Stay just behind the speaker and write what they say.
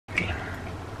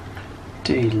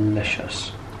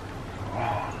Delicious.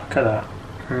 Oh, look at that.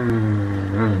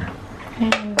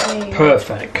 Indeed.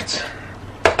 Perfect.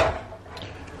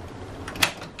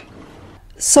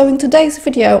 So in today's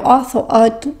video, I thought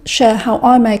I'd share how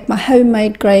I make my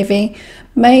homemade gravy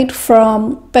made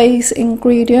from base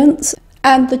ingredients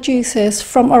and the juices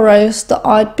from a roast that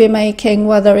I'd be making,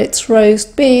 whether it's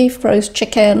roast beef, roast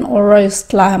chicken or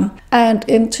roast lamb. And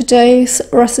in today's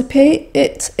recipe,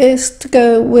 it is to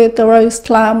go with the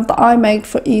roast lamb that I made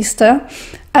for Easter.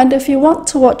 And if you want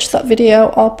to watch that video,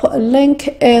 I'll put a link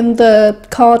in the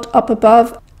card up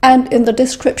above and in the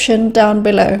description down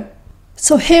below.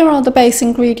 So here are the base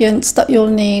ingredients that you'll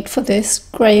need for this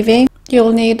gravy.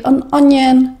 You'll need an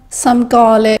onion, some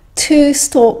garlic, 2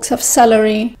 stalks of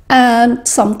celery and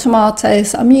some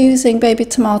tomatoes. I'm using baby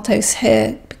tomatoes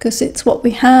here because it's what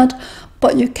we had,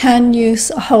 but you can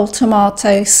use a whole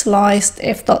tomato sliced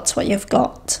if that's what you've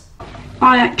got.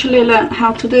 I actually learnt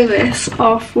how to do this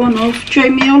off one of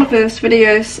Jamie Oliver's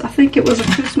videos. I think it was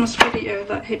a Christmas video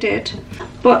that he did,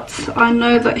 but I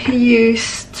know that he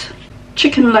used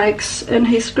chicken legs in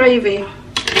his gravy.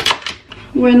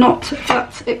 We're not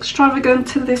that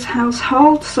extravagant in this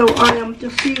household, so I am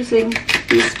just using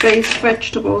these base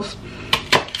vegetables.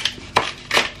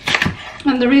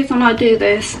 And the reason I do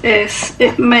this is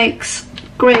it makes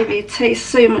gravy taste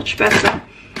so much better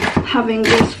having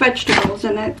these vegetables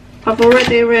in it. I've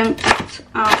already rinsed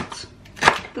out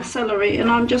the celery and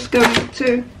I'm just going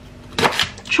to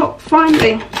chop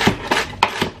finely.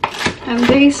 And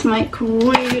these make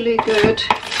really good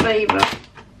flavour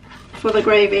for the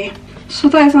gravy. So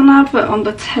there's an advert on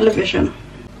the television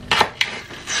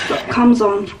that comes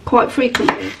on quite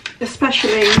frequently,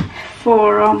 especially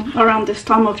for around this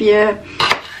time of year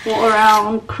or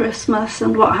around Christmas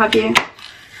and what have you.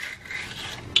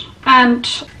 And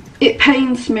it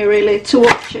pains me really to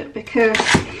watch it because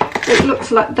it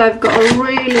looks like they've got a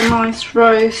really nice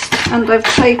roast and they've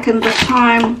taken the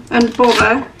time and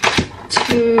bother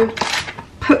to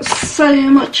put so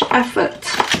much effort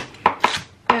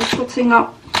in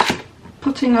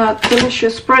putting a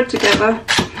delicious bread together.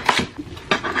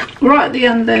 Right at the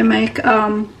end they make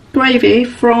gravy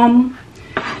from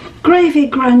gravy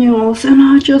granules, and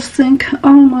I just think,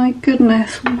 oh my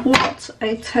goodness, what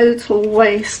a total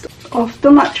waste of the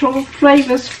natural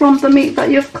flavours from the meat that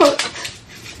you've cooked.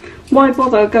 Why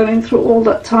bother going through all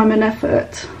that time and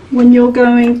effort when you're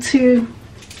going to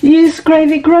use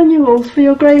gravy granules for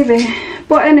your gravy?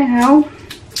 But anyhow,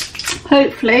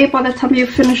 hopefully by the time you've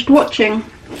finished watching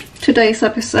today's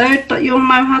episode that you'll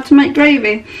know how to make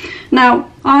gravy.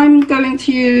 Now I'm going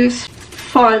to use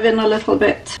 5 and a little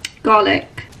bit garlic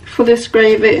for this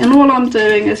gravy, and all I'm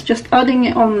doing is just adding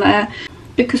it on there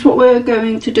because what we're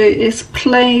going to do is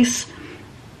place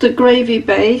the gravy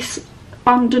base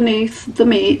underneath the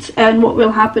meat, and what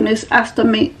will happen is as the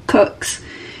meat cooks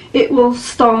it will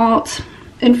start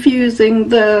infusing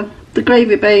the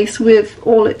gravy base with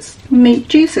all its meat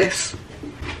juices.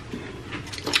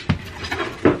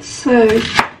 So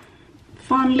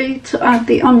finally to add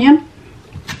the onion,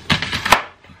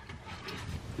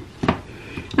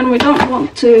 and we don't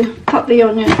want to cut the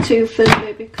onion too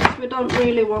thinly because we don't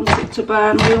really want it to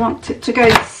burn. We want it to go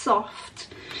soft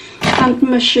and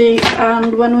mushy,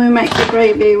 and when we make the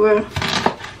gravy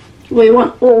we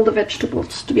want all the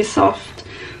vegetables to be soft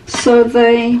so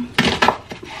they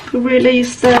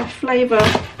release their flavour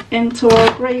into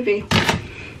our gravy.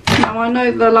 Now I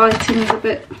know the lighting is a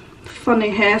bit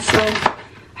funny here, so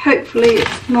hopefully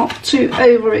it's not too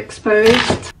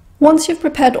overexposed. Once you've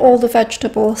prepared all the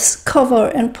vegetables, cover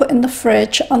and put in the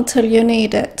fridge until you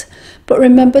need it. But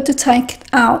remember to take it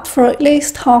out for at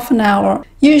least half an hour,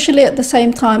 usually at the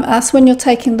same time as when you're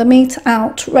taking the meat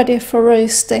out ready for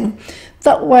roasting.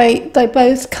 That way they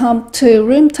both come to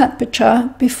room temperature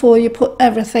before you put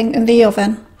everything in the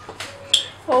oven.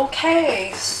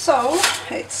 Okay, so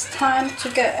it's time to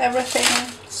get everything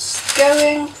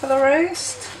going for the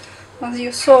roast. As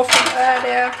you saw from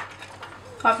earlier,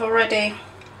 I've already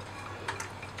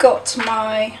got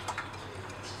my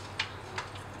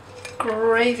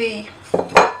gravy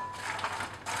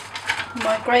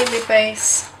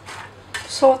base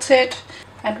sorted,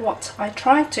 and what I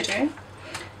try to do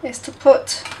is to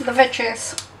put the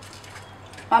veggies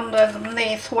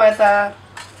underneath where the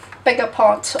bigger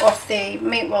part of the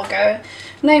meat will go,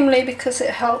 namely because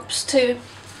it helps to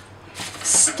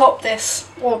stop this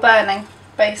all burning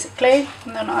basically.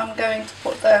 And then I'm going to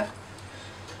put the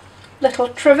little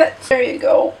trivet. There you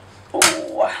go.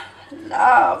 Oh,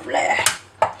 lovely.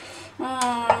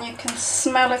 You can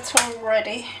smell it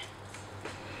already.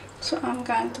 So I'm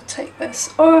going to take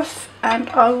this off and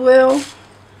I will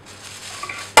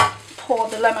pour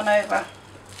the lemon over.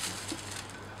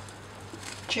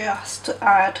 just to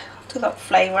add to that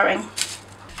flavouring.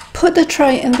 Put the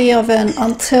tray in the oven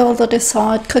until the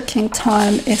desired cooking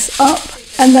time is up,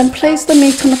 and then place the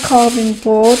meat on a carving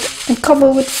board and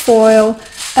cover with foil,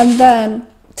 and then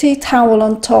tea towel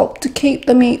on top to keep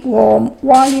the meat warm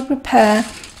while you prepare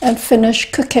and finish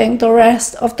cooking the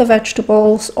rest of the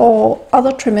vegetables or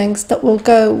other trimmings that will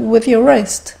go with your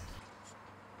roast.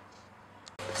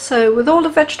 So with all the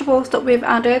vegetables that we've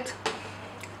added,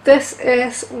 this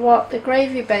is what the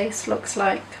gravy base looks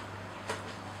like.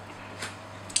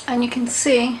 And you can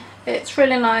see it's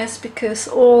really nice because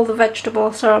all the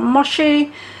vegetables are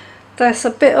mushy. There's a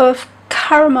bit of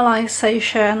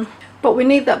caramelization, but we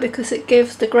need that because it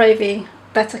gives the gravy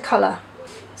better colour.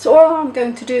 So all I'm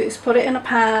going to do is put it in a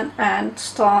pan and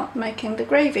start making the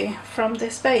gravy from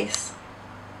this base.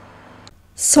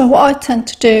 So what I tend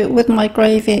to do with my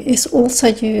gravy is also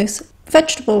use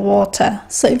vegetable water.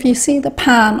 So if you see the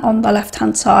pan on the left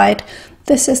hand side,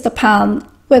 this is the pan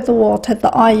with the water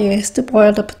that I use to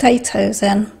boil the potatoes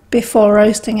in before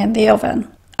roasting in the oven.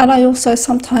 And I also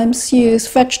sometimes use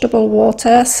vegetable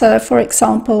water. So for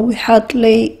example, we had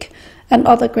leek and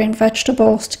other green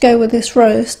vegetables to go with this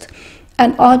roast,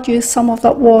 and I'd use some of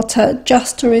that water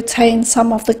just to retain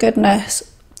some of the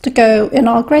goodness to go in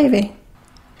our gravy.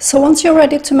 So once you're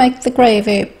ready to make the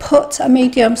gravy, put a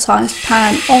medium-sized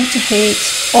pan onto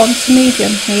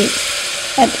medium heat,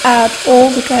 and add all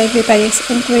the gravy base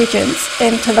ingredients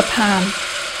into the pan.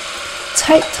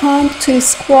 Take time to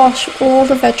squash all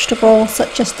the vegetables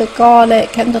such as the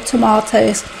garlic and the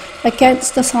tomatoes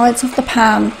against the sides of the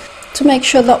pan to make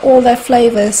sure that all their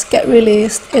flavours get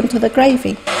released into the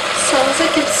gravy. So as you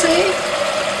can see,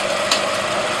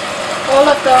 all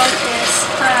I've done is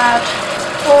add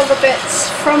all the bits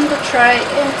from the tray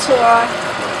into a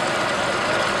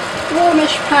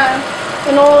warmish pan,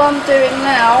 and all I'm doing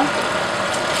now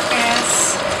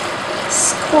is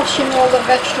squashing all the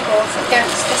vegetables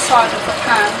against the side of the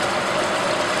pan,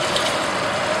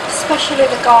 especially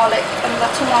the garlic and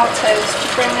the tomatoes to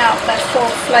bring out their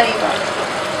full flavour,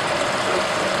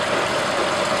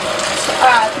 to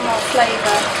add more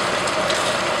flavour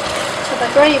to the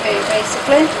gravy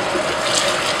basically.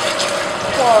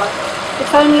 Or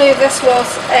if only this was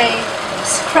a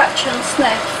scratch and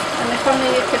sniff, and if only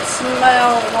you could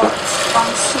smell what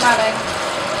I'm smelling,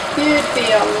 you'd be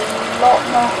a lot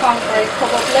more hungry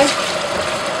probably.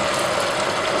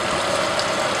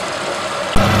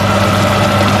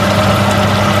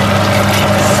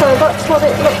 So that's what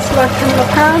it looks like in the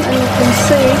pan, and you can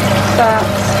see that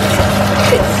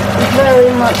it's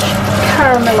very much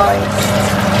caramelized.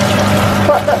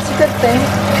 But that's a good thing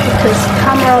because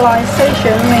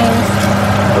caramelization means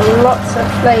lots of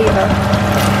flavour.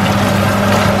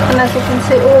 And as you can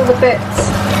see, all the bits,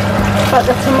 like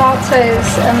the tomatoes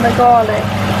and the garlic,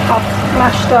 are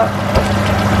mashed up.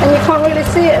 And you can't really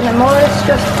see it anymore, it's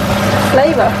just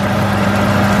flavour.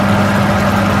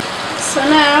 So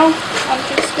now I'm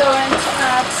just going to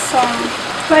add some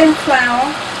plain flour,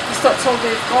 because that's all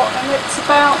we've got, and it's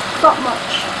about that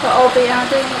much that I'll be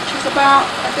adding, which is about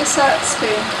a dessert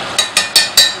spoon.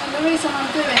 And the reason I'm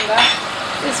doing that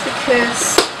is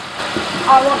because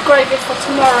I want gravy for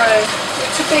tomorrow.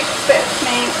 It's a big bit of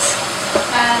meat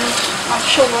and I'm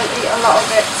sure we'll eat a lot of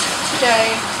it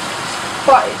today,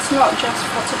 but it's not just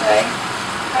for today.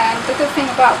 And the good thing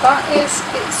about that is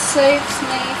it saves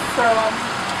me from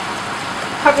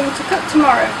having to cook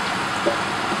tomorrow.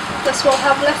 This will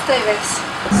have leftovers.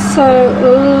 So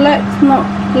let's not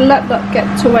let that get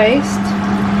to waste,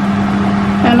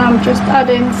 and I'm just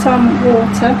adding some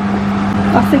water.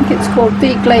 I think it's called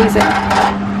deglazing.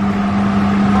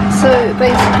 So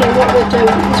basically what we're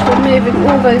doing is removing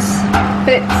all those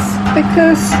bits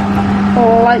because,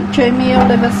 like Jamie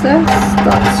Oliver says,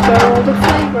 that's where all the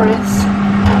flavour is.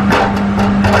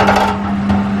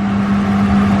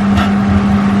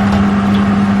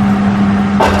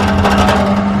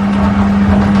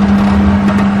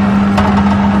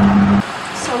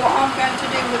 So what I'm going to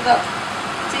do with that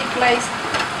deglazed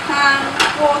pan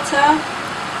water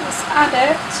is add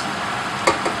it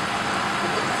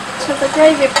to the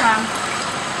gravy pan.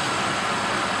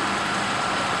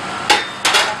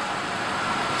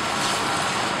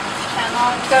 And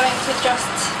I'm going to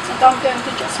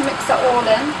just mix that all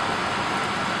in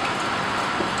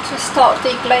to start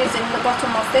deglazing the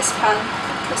bottom of this pan.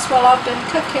 Because while I've been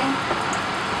cooking,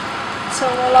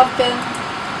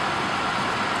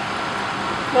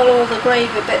 while all the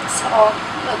gravy bits are,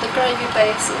 the gravy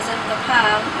base is in the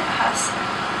pan, it has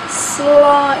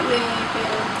slightly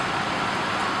been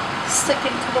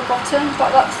sticking to the bottom,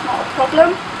 but that's not a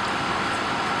problem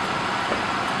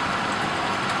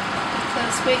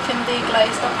because we can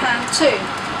deglaze the pan too.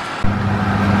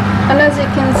 And as you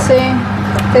can see,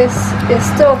 this is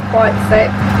still quite thick.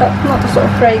 That's not the sort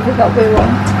of gravy that we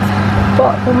want.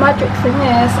 But the magic thing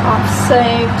is I've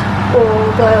saved all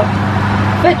the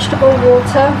vegetable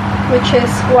water, which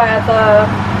is where the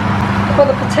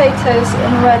potatoes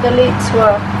and where the leeks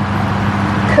were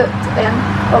cooked in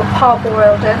or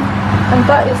parboiled in, and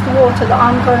that is the water that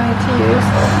I'm going to use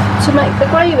to make the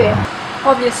gravy.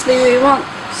 Obviously we want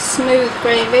smooth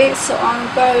gravy, so I'm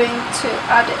going to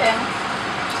add it in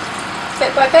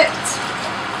bit by bit.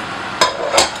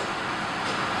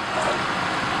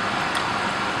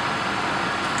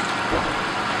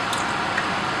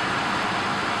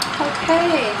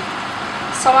 Okay,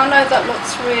 so I know that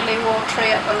looks really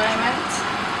watery at the moment,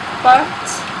 but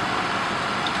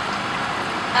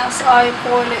as I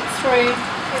boil it through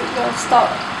it will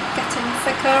start getting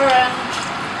thicker, and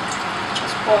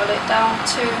just boil it down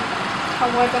to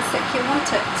however thick you want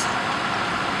it.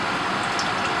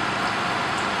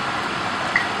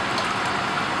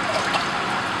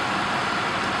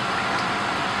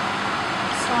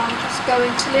 So I'm just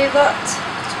going to leave that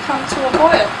to come to a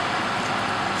boil.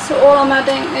 So all I'm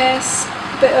adding is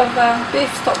a bit of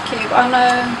beef stock cube. I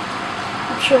know,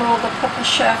 I'm sure all the pepper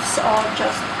chefs are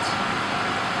just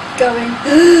going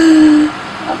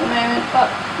at the moment, but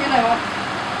you know what,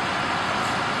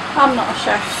 I'm not a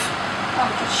chef. I'm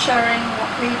just sharing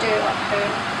what we do at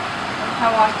home and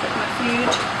how I cook my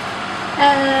food.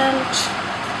 And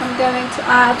I'm going to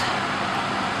add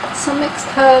some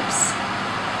mixed herbs,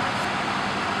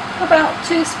 about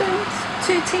 2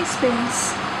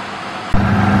 teaspoons.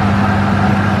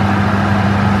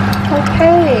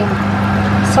 Okay,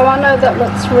 so I know that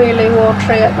looks really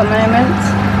watery at the moment,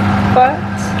 but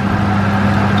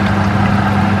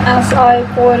as I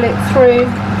boil it through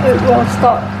it will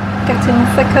start getting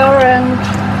thicker, and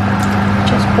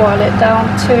just boil it down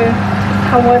to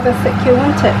however thick you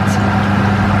want it.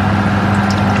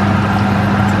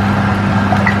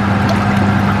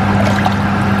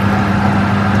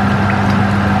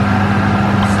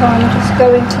 So I'm just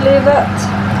going to leave that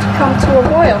to come to a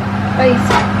boil,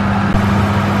 basically.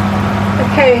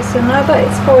 Okay, so now that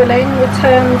it's boiling, we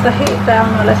turn the heat down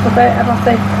a little bit, and I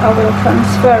think I will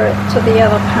transfer it to the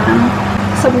other pan.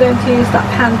 So I'm going to use that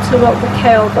pan to wilt the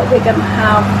kale that we're going to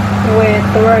have with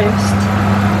the roast.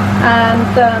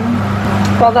 And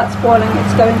while that's boiling,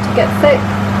 it's going to get thick.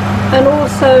 And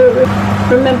also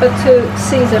remember to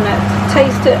season it.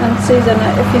 Taste it and season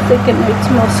it if you think it needs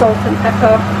more salt and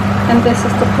pepper. And this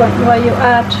is the point where you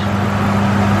add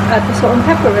the salt and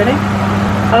pepper, really.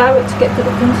 Allow it to get to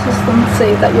the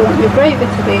consistency that you want your gravy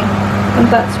to be, and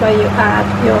that's where you add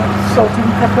your salt and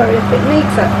pepper if it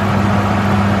needs it.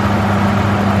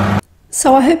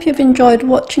 So I hope you've enjoyed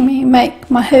watching me make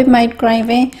my homemade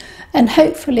gravy, and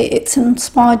hopefully it's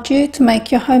inspired you to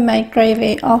make your homemade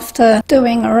gravy after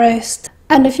doing a roast.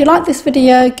 And if you like this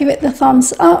video, give it the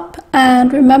thumbs up,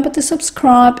 and remember to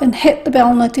subscribe and hit the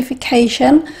bell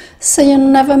notification so you'll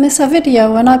never miss a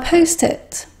video when I post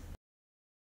it.